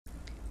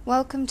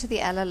Welcome to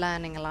the ELA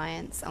Learning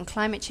Alliance on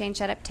climate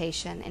change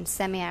adaptation in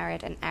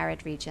semi-arid and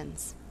arid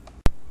regions.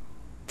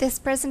 This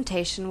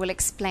presentation will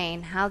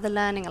explain how the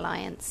Learning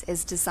Alliance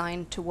is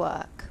designed to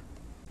work.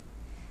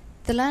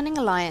 The Learning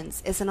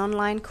Alliance is an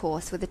online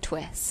course with a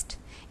twist.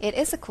 It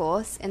is a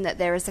course in that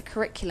there is a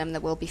curriculum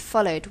that will be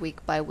followed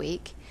week by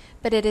week,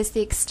 but it is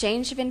the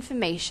exchange of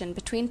information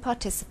between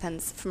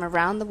participants from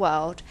around the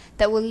world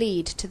that will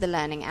lead to the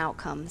learning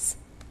outcomes.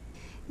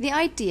 The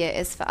idea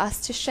is for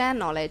us to share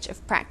knowledge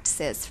of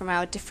practices from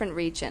our different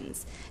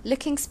regions,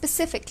 looking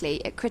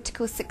specifically at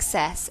critical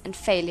success and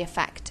failure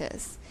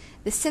factors,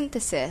 the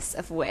synthesis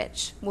of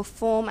which will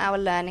form our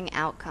learning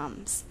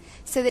outcomes,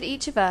 so that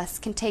each of us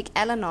can take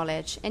ELA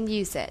knowledge and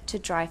use it to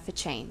drive for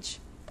change.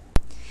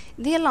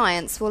 The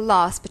Alliance will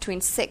last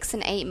between 6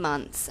 and 8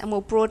 months and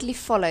will broadly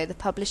follow the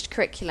published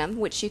curriculum,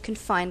 which you can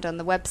find on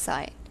the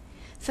website.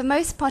 For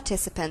most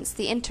participants,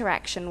 the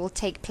interaction will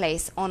take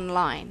place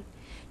online.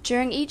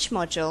 During each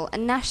module, a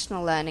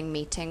national learning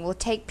meeting will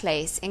take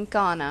place in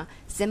Ghana,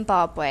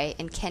 Zimbabwe,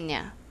 and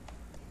Kenya.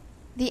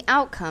 The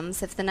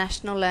outcomes of the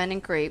national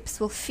learning groups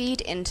will feed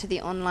into the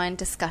online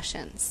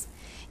discussions.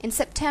 In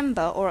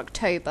September or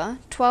October,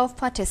 12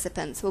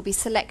 participants will be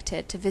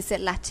selected to visit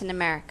Latin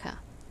America.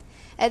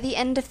 At the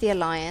end of the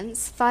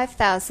Alliance,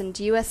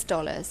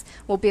 $5,000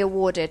 will be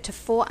awarded to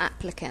 4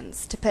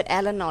 applicants to put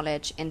ELA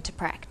knowledge into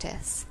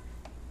practice.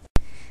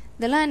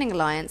 The Learning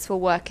Alliance will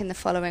work in the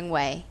following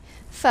way.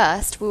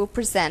 First, we will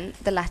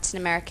present the Latin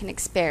American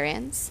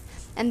experience,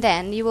 and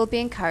then you will be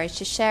encouraged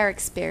to share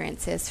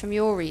experiences from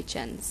your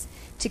regions.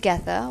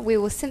 Together, we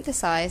will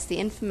synthesize the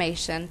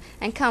information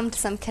and come to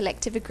some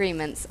collective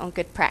agreements on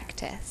good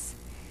practice.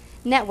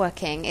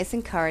 Networking is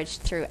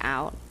encouraged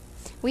throughout.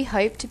 We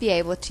hope to be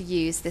able to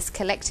use this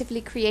collectively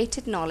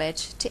created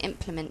knowledge to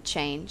implement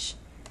change.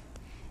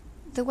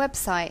 The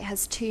website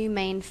has 2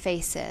 main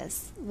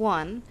faces.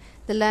 1,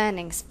 the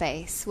learning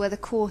space, where the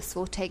course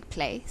will take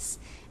place,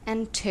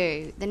 and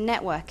 2, the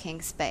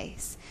networking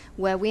space,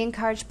 where we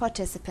encourage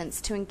participants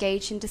to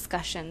engage in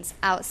discussions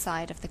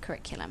outside of the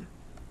curriculum.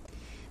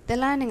 The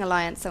Learning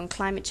Alliance on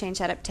climate change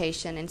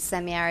adaptation in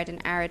semi-arid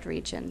and arid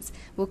regions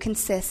will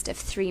consist of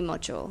 3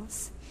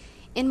 modules.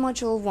 In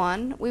Module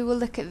 1, we will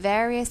look at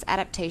various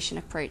adaptation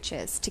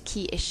approaches to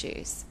key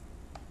issues.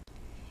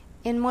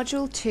 In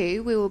Module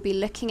 2, we will be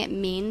looking at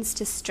means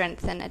to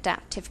strengthen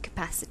adaptive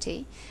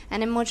capacity,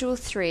 and in Module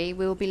 3,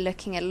 we will be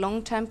looking at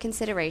long-term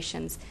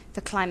considerations for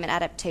climate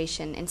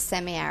adaptation in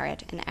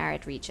semi-arid and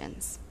arid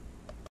regions.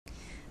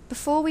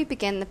 Before we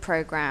begin the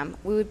program,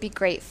 we would be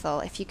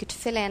grateful if you could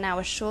fill in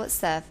our short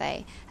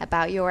survey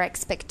about your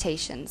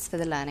expectations for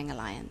the Learning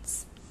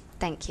Alliance.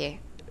 Thank you.